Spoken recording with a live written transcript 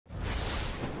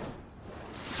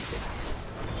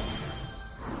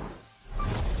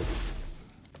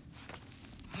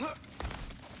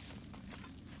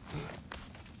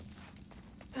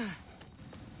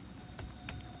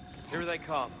they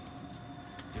come.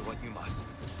 Do what you must.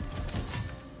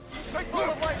 Big ball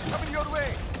of light coming your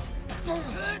way!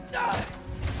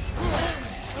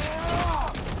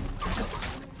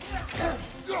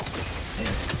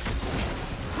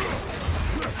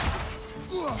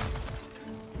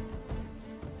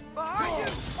 Behind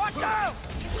you! Watch out!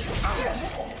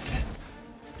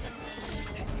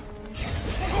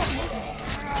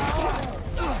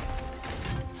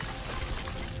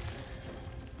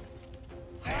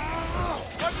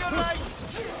 On your right!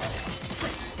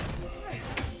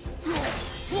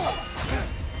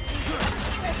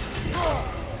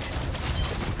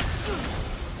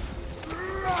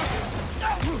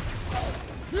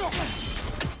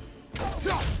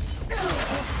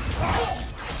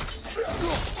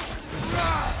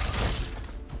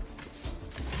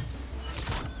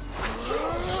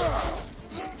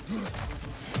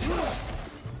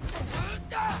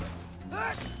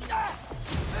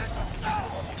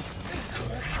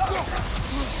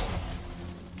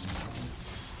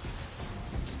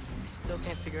 Still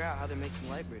can't figure out how they're making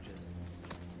light bridges.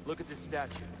 Look at this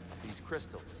statue. These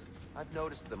crystals. I've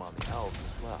noticed them on the elves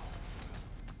as well.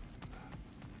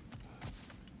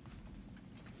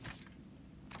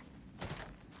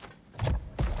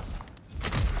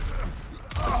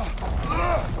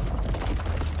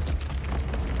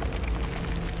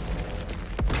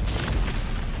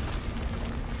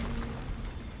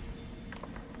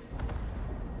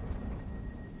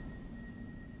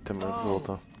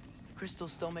 The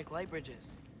crystals still make light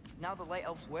bridges. Now the light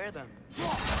elves wear them.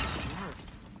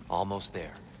 Almost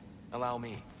there. Allow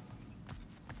me.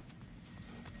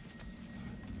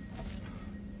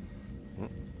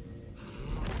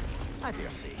 I dare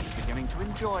say he's beginning to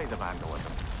enjoy the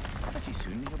vandalism. Pretty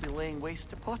soon he'll be laying waste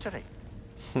to pottery.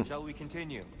 Shall we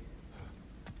continue?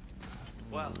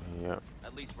 Well,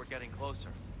 at least we're getting closer.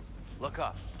 Look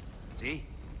up. See?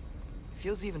 It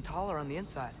feels even taller on the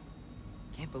inside.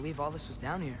 Can't believe all this was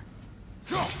down here.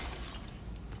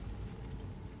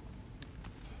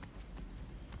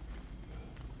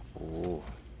 Oh.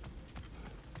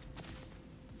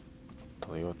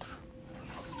 Tem outro.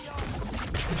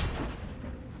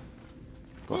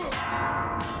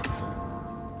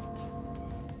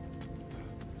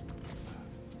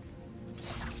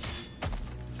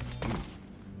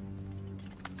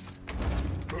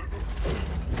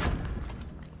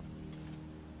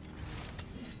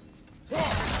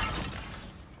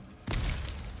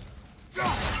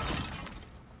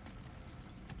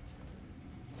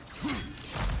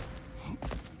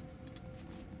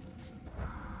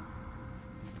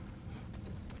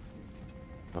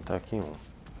 Tá aqui um.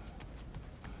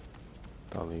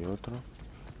 Tá ali outro.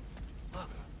 Look,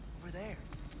 over there.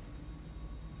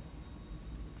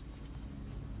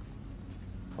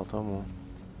 Falta um.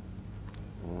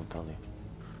 Um tá ali.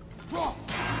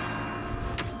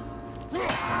 The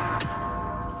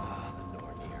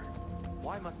Nornir.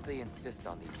 Why must they insist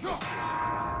on these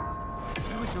trials?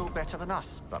 You would know better than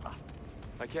us, brother.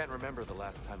 I can't remember the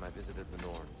last time I visited the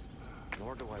Norns.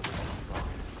 Nor do I wish to try.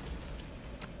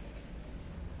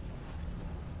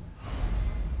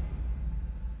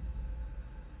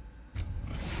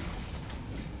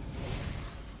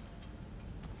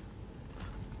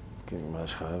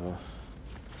 Mais raiva.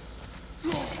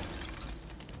 Um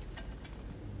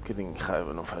bocadinho de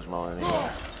raiva não faz mal a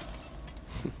ninguém.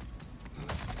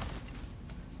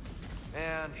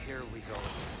 And here we go.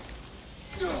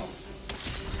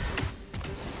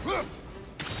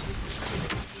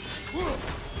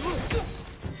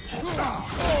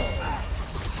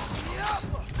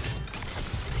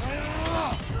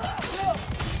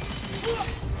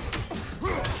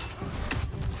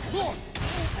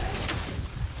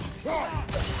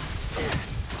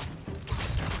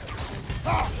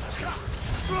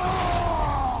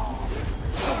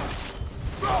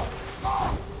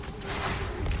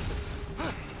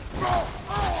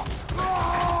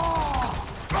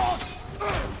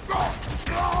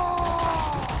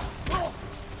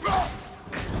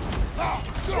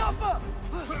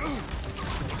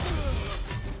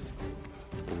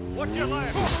 What's your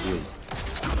line?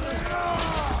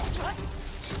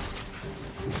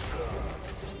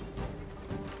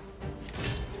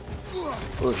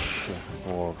 Puxa,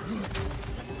 óbvio.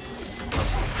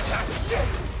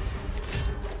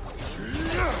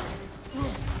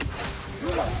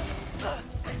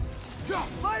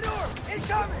 My door!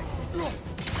 Incoming!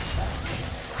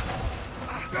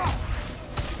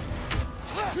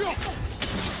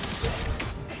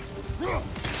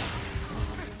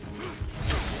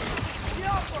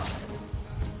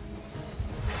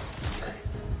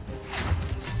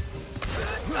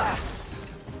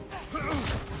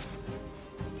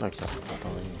 Ai, tá ali.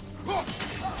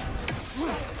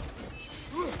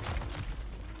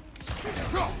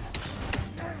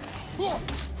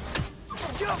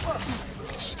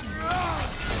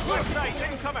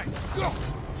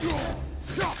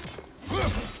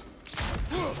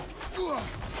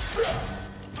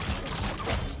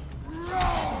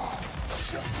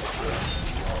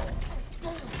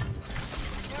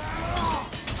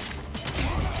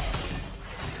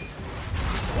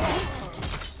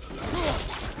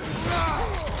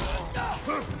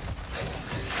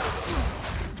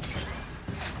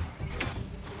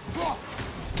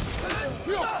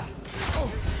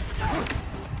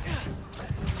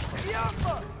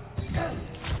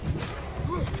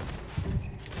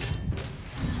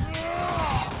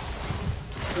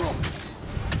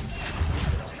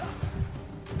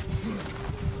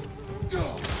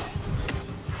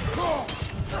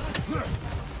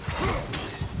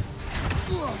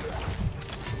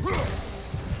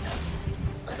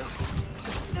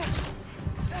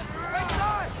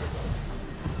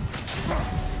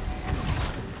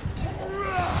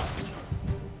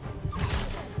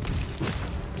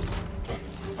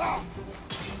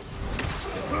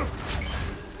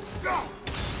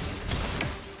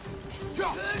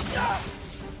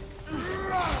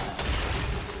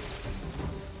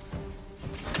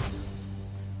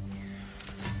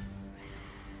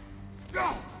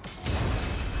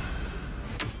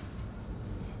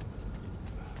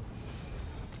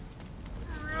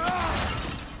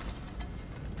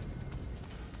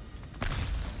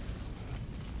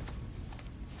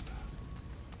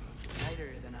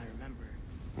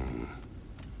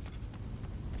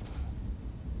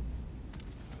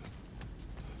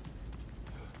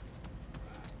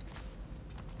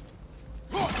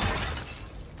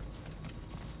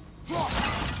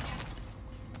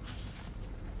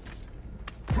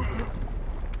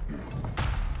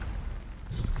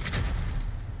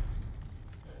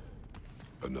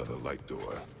 another light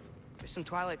door. There's some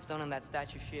twilight stone on that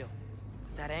statue's shield.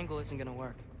 That angle isn't gonna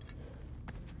work.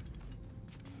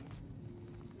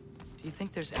 Do you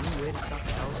think there's any way to stop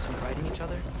the elves from fighting each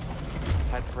other?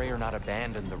 Had Freyr not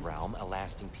abandoned the realm, a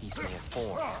lasting peace may have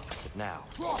formed. But now...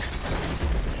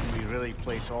 Can we really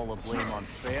place all the blame on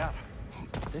Freyr?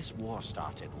 This war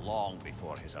started long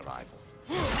before his arrival.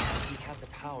 He had the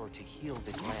power to heal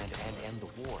this land and end the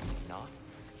war, did he not?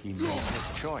 He made his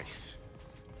choice.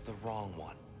 The wrong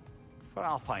one. For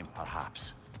Alfheim,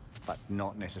 perhaps, but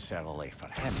not necessarily for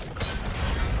him.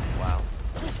 Well,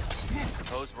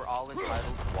 suppose we're all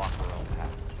entitled to walk our own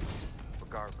path,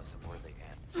 regardless of where they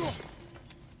end.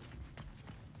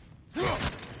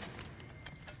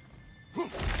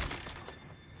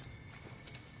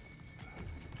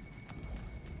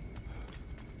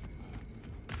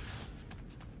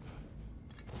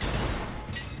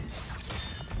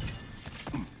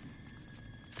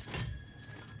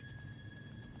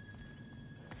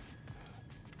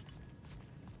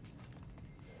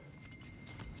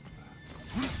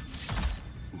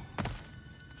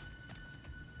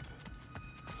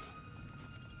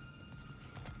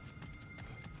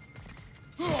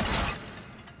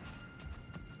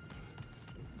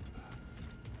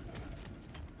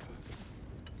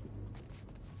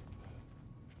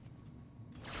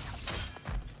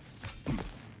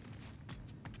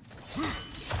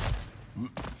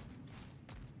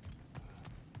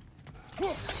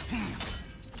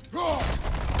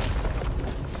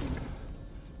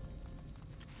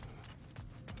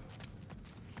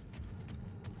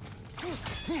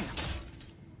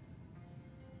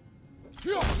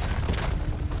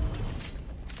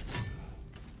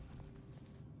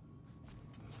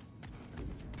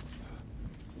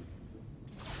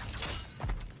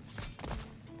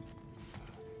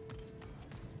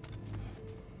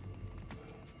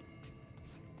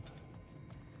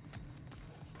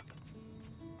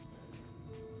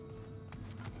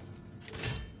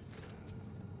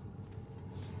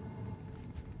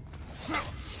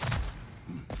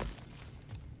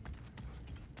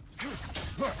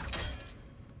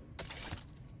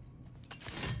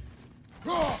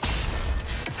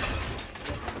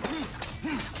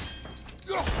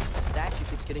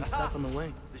 Getting stuck on the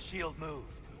wing. The shield moved.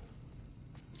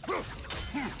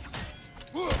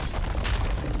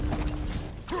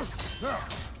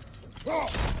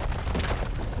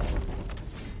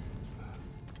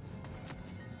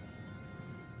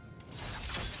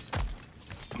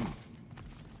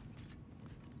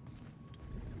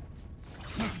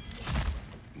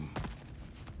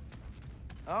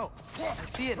 Oh, I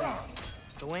see it now.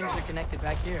 The wings are connected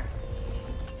back here.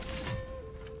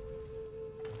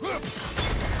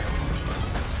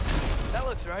 That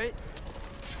looks right.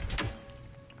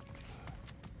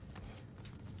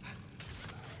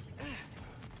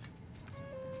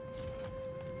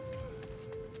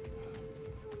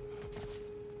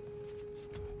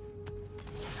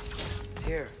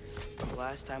 Here, the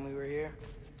last time we were here,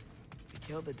 we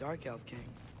killed the Dark Elf King.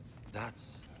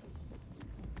 That's...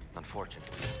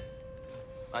 unfortunate.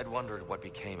 I'd wondered what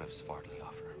became of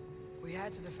Svartalfr. We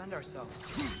had to defend ourselves.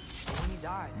 But when he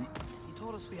died, he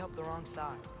told us we helped the wrong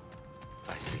side.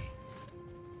 I see.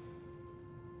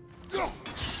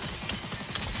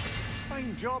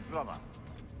 Fine job, brother.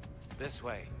 This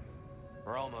way.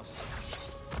 We're almost...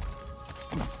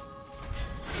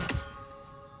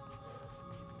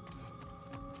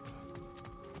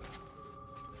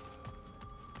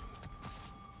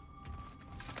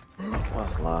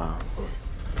 Посла.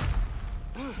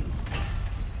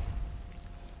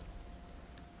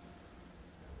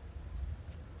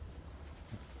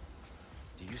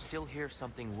 Do you still hear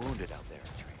something wounded out there,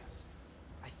 Atreus?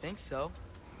 I think so.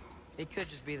 It could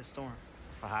just be the storm.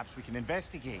 Perhaps we can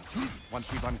investigate,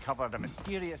 once we've uncovered a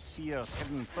mysterious seer's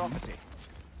hidden prophecy.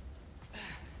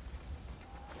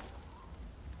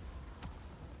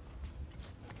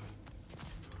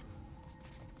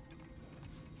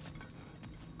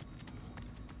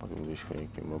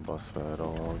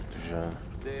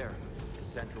 There. The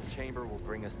central chamber will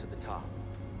bring us to the top.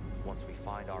 Once we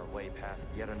find our way past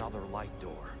yet another light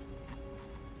door.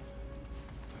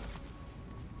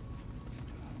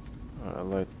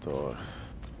 Light door.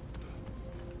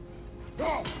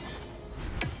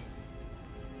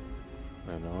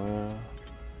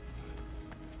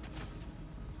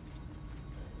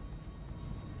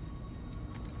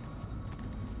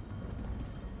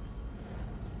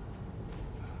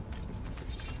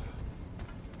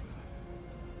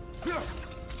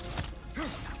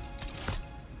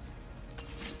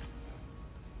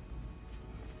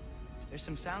 There's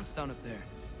some soundstone up there.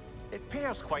 It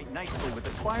pairs quite nicely with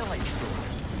the Twilight Stone.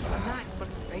 A map, but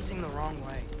it's facing the wrong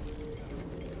way.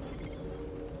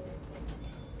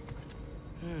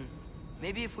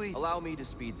 Maybe if we... Allow me to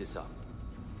speed this up.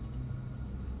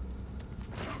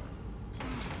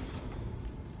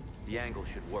 The angle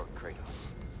should work, Kratos.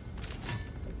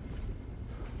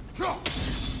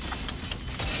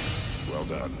 Well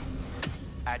done.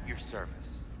 At your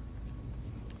service.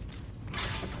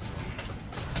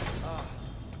 Ah,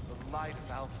 the light of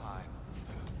Alfheim.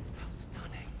 How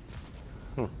stunning.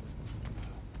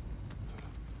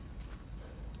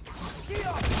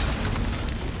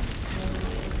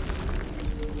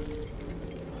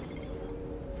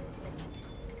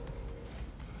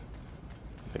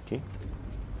 Aqui.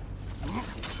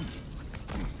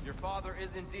 Your father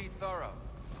is indeed thorough.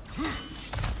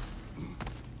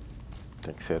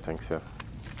 Tem que ser, tem que ser.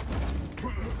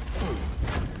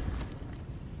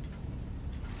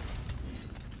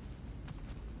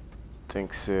 Tem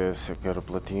que ser, se eu quero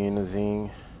platinazinho.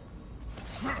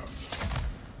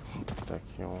 Tá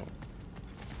aqui um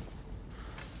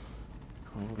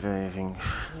engraving.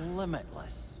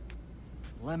 Limitless.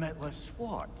 Limitless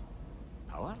what?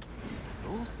 Power?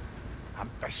 Growth?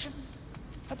 Ambition?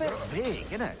 A bit vague,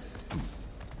 isn't it?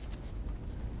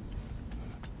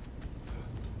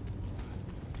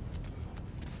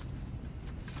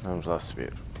 Vamos lá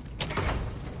subir.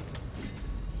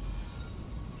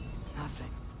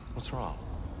 Nothing. What's wrong?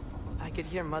 I could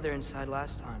hear Mother inside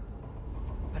last time,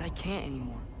 but I can't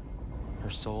anymore.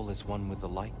 Her soul is one with the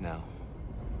light now,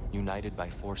 united by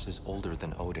forces older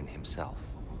than Odin himself.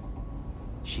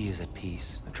 She is at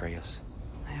peace, Atreus.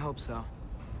 I hope so.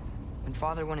 When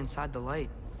Father went inside the light,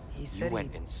 he said You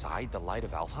went inside the light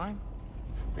of Alfheim?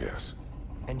 Yes.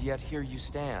 And yet here you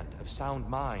stand, of sound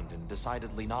mind and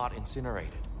decidedly not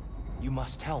incinerated. You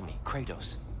must tell me,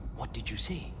 Kratos, what did you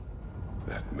see?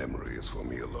 That memory is for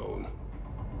me alone.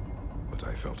 But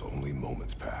I felt only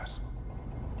moments pass.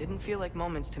 Didn't feel like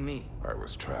moments to me. I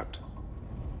was trapped.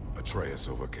 Atreus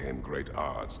overcame great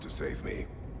odds to save me.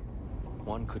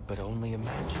 One could but only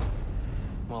imagine.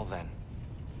 Well then,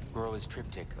 Gróa's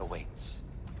triptych awaits.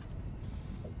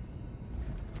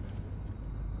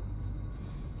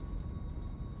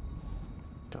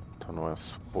 Então não é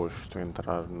suposto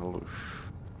entrar na luz.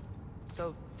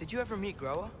 So, did you ever meet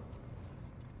Gróa?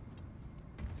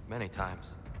 Many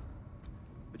times.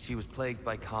 But she was plagued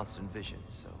by constant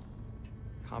visions, so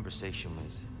conversation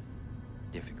was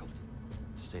difficult,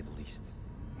 to say the least.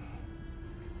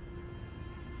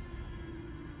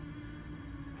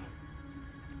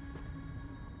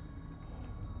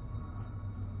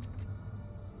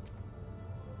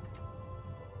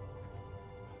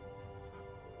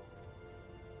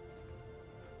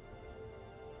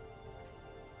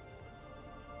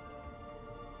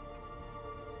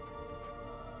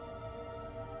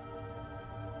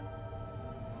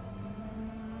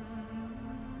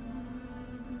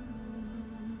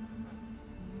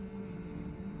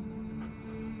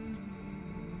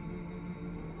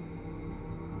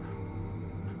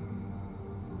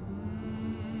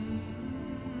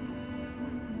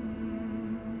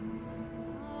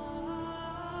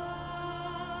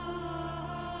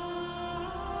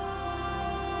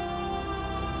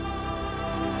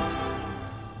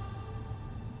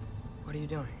 What are you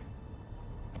doing?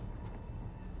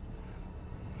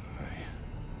 I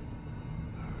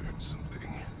heard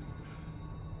something.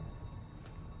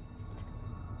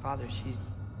 Father, she's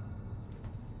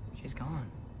gone.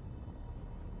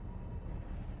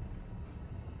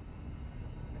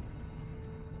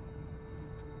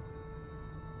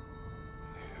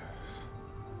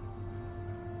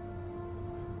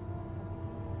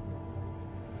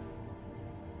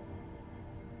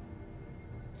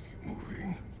 Keep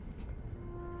moving.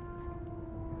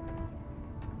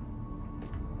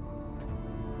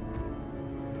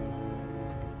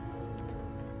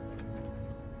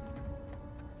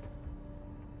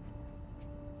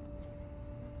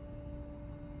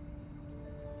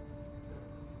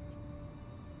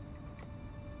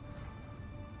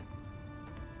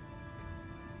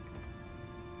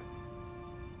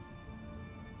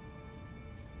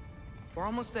 We're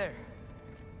almost there.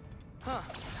 Huh.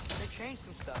 They changed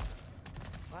some stuff.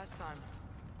 Last time,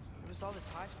 there was all this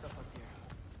hive stuff up here.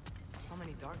 So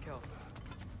many dark elves.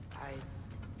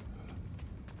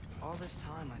 All this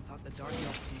time, I thought the dark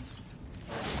elf king...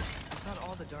 I thought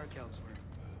all the dark elves were...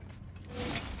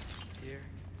 here.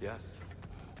 Yes.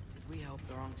 Did we help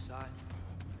the wrong side?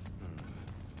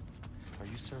 Are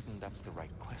you certain that's the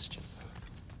right question?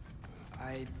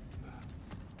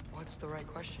 What's the right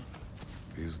question?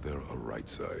 Is there a right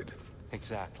side?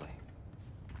 Exactly.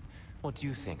 What do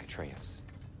you think, Atreus?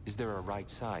 Is there a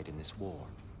right side in this war?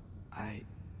 I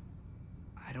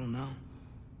don't know.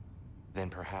 Then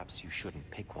perhaps you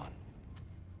shouldn't pick one.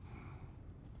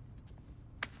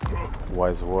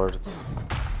 Wise words.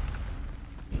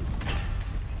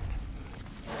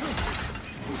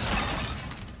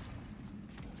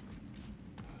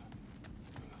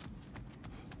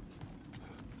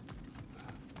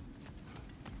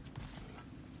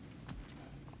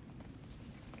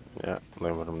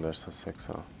 Lembro-me desta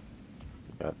secção.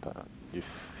 Já está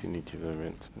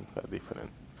definitivamente um bocado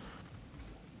diferente.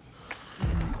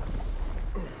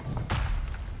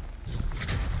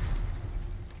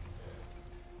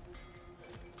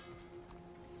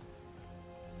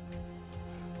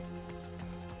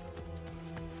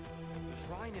 The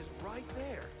shrine is right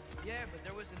there. Yeah, but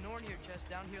there was a Nornir chest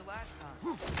down here last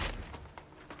time.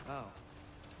 Oh,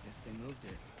 guess they moved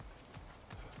it.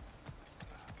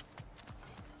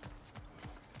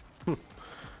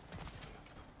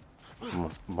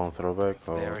 Bom throwback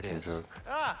ou There it is. jogo?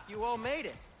 Ah, you all made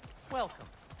it. Welcome.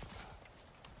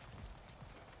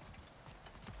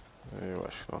 Eu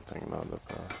acho que não tenho nada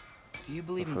para. Do you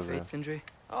believe in fate, Sindri?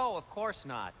 Oh, of course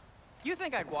not. You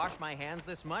think I'd wash my hands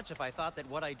this much if I thought that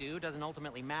what I do doesn't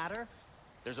ultimately matter?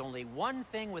 There's only one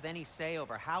thing with any say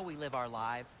over how we live our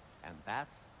lives, and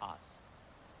that's us.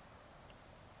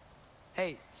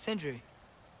 Hey, Sindri,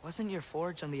 wasn't your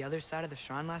forge on the other side of the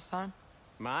shrine last time?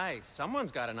 My,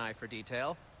 someone's got an eye for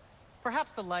detail.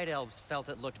 Perhaps the Light Elves felt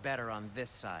it looked better on this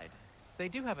side. They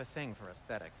do have a thing for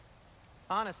aesthetics.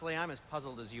 Honestly, I'm as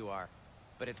puzzled as you are.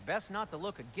 But it's best not to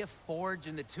look a gift forge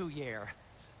in the 2-year.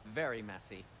 Very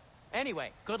messy.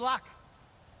 Anyway, good luck!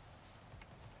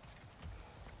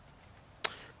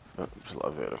 Vamos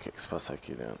lá ver o que é que se passa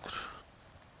aqui dentro.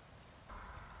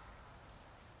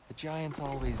 The giants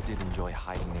always did enjoy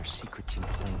hiding their secrets in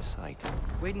plain sight.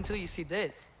 Wait until you see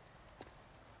this.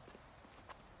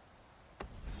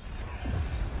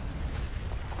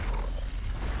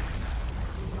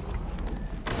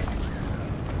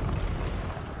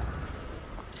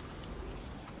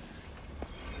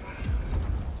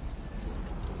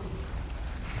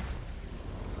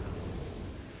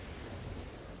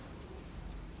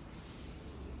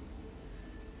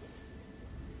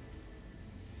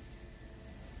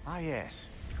 Ah, yes.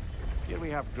 Here we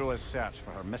have Gróa's search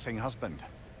for her missing husband.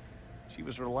 She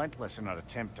was relentless in her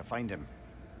attempt to find him.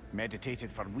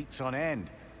 Meditated for weeks on end.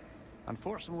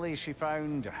 Unfortunately, she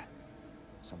found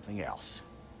something else.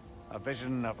 A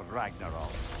vision of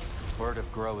Ragnarok. Word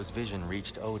of Gróa's vision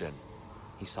reached Odin.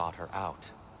 He sought her out,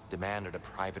 demanded a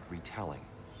private retelling.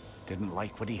 Didn't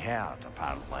like what he heard,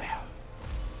 apparently.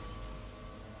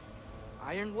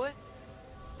 Ironwood?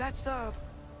 That's the...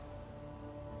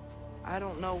 I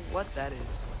don't know what that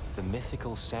is. The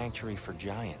mythical sanctuary for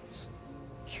giants.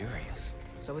 Curious.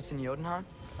 So it's in Jotunheim?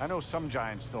 I know some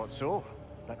giants thought so,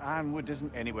 but Ironwood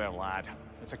isn't anywhere, lad.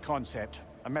 It's a concept,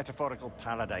 a metaphorical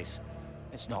paradise.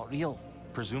 It's not real.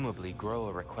 Presumably,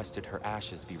 Gróa requested her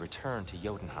ashes be returned to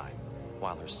Jotunheim,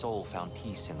 while her soul found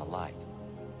peace in the light.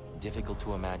 Difficult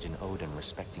to imagine Odin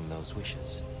respecting those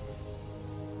wishes.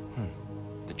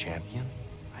 The champion?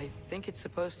 I think it's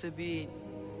supposed to be...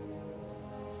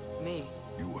 me.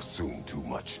 You assume too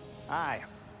much. Aye.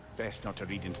 Best not to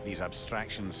read into these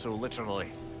abstractions so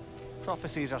literally.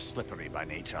 Prophecies are slippery by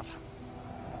nature.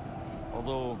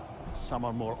 Although, some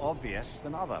are more obvious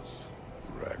than others.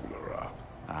 Ragnarok.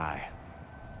 Aye.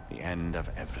 The end of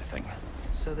everything.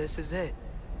 So this is it.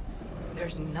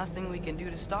 There's nothing we can do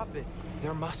to stop it.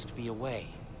 There must be a way.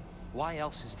 Why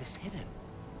else is this hidden?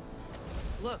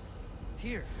 Look,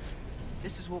 Tyr.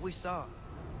 This is what we saw.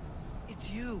 It's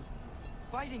you,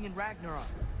 fighting in Ragnarok.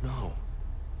 No.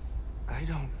 I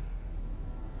don't...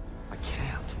 I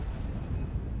can't.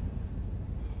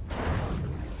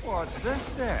 What's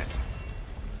this then?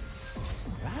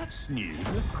 That's new.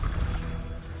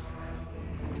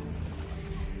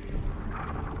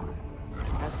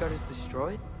 Asgard is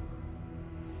destroyed?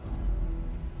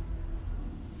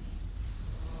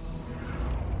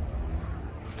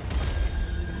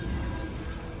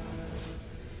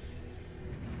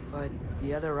 But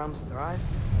the other realms thrive?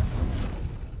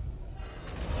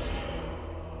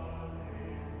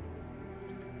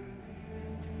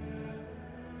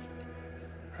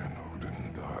 And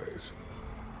Odin dies.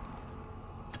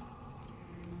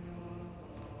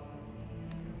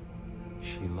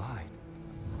 She lied.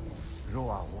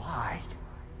 Gróa lied.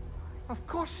 Of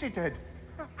course she did.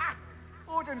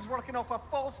 Odin's working off a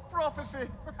false prophecy.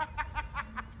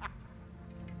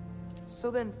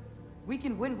 So then, we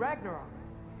can win Ragnarok.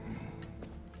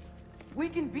 We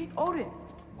can beat Odin.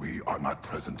 We are not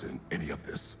present in any of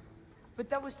this. But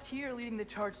that was Tyr leading the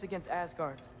charge against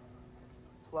Asgard.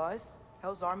 Plus,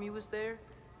 Hell's army was there.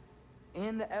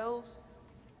 And the elves.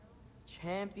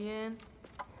 Champion.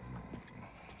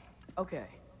 Okay.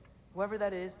 Whoever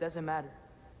that is, doesn't matter.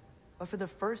 But for the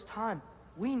first time,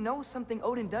 we know something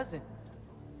Odin doesn't.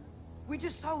 We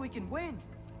just saw we can win.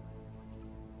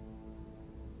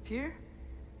 Tyr?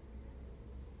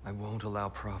 I won't allow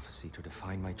prophecy to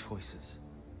define my choices.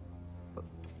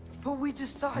 But we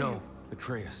just saw you. No,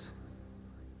 Atreus.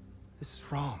 This is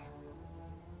wrong.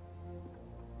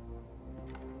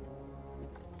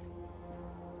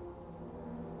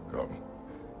 Come.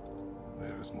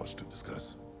 There is much to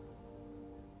discuss.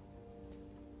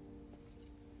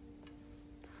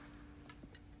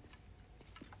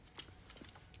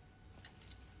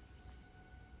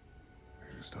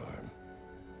 It is time.